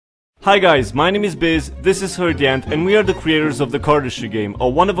Hi guys, my name is Biz, this is Herdiant, and we are the creators of the Cardistry Game, a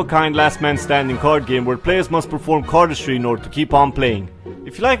one-of-a-kind last man standing card game where players must perform cardistry in order to keep on playing.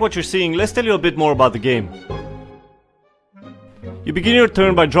 If you like what you're seeing, let's tell you a bit more about the game. You begin your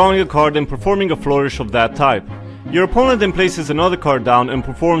turn by drawing a card and performing a flourish of that type. Your opponent then places another card down and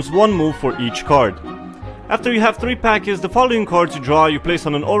performs one move for each card. After you have 3 packets, the following cards you draw you place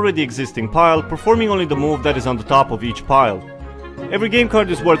on an already existing pile, performing only the move that is on the top of each pile. Every game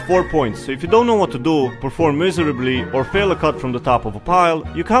card is worth 4 points, so if you don't know what to do, perform miserably, or fail a cut from the top of a pile,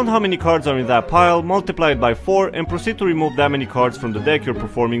 you count how many cards are in that pile, multiply it by 4, and proceed to remove that many cards from the deck you're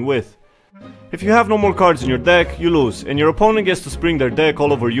performing with. If you have no more cards in your deck, you lose, and your opponent gets to spring their deck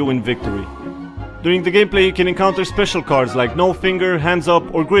all over you in victory. During the gameplay you can encounter special cards like no finger, hands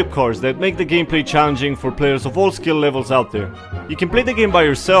up or grip cards that make the gameplay challenging for players of all skill levels out there. You can play the game by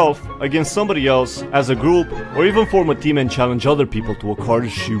yourself, against somebody else, as a group, or even form a team and challenge other people to a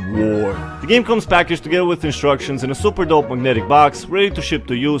cardistry war. The game comes packaged together with instructions in a super dope magnetic box, ready to ship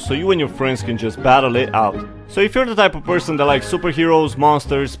to you so you and your friends can just battle it out. So if you're the type of person that likes superheroes,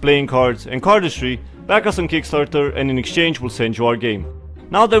 monsters, playing cards and cardistry, back us on Kickstarter and in exchange we'll send you our game.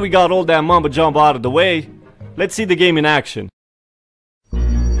 Now that we got all that mumbo jumbo out of the way, let's see the game in action.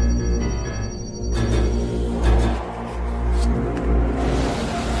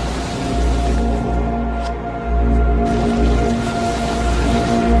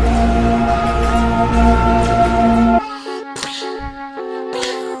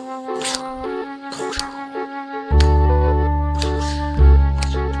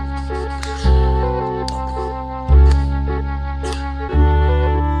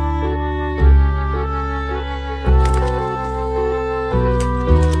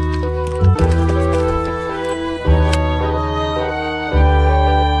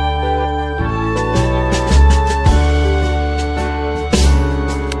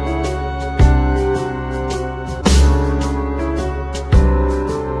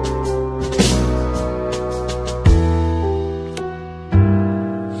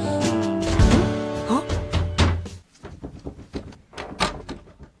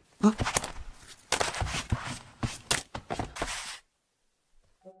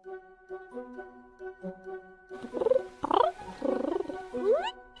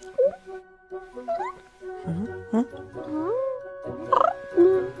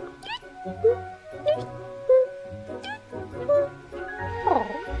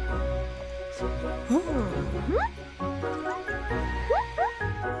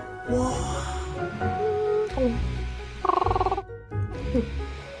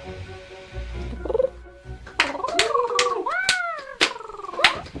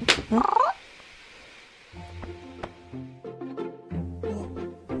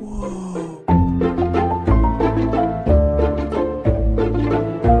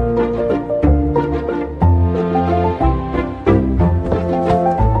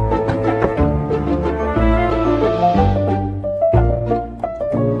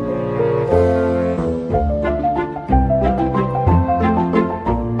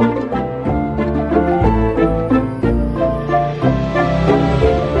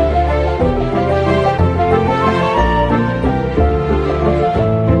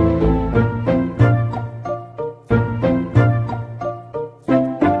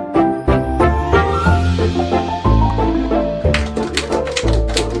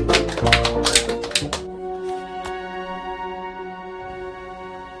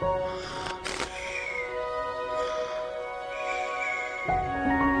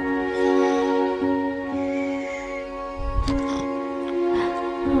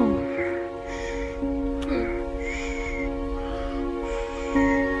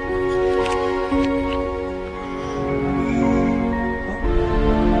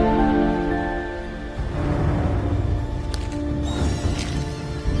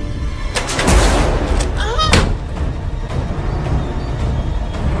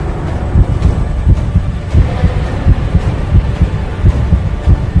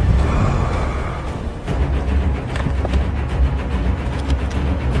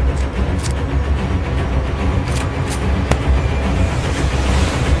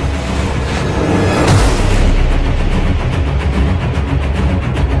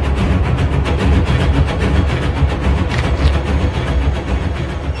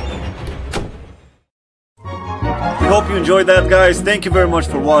 Hope you enjoyed that, guys. Thank you very much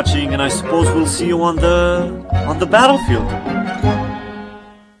for watching, and I suppose we'll see you on the battlefield.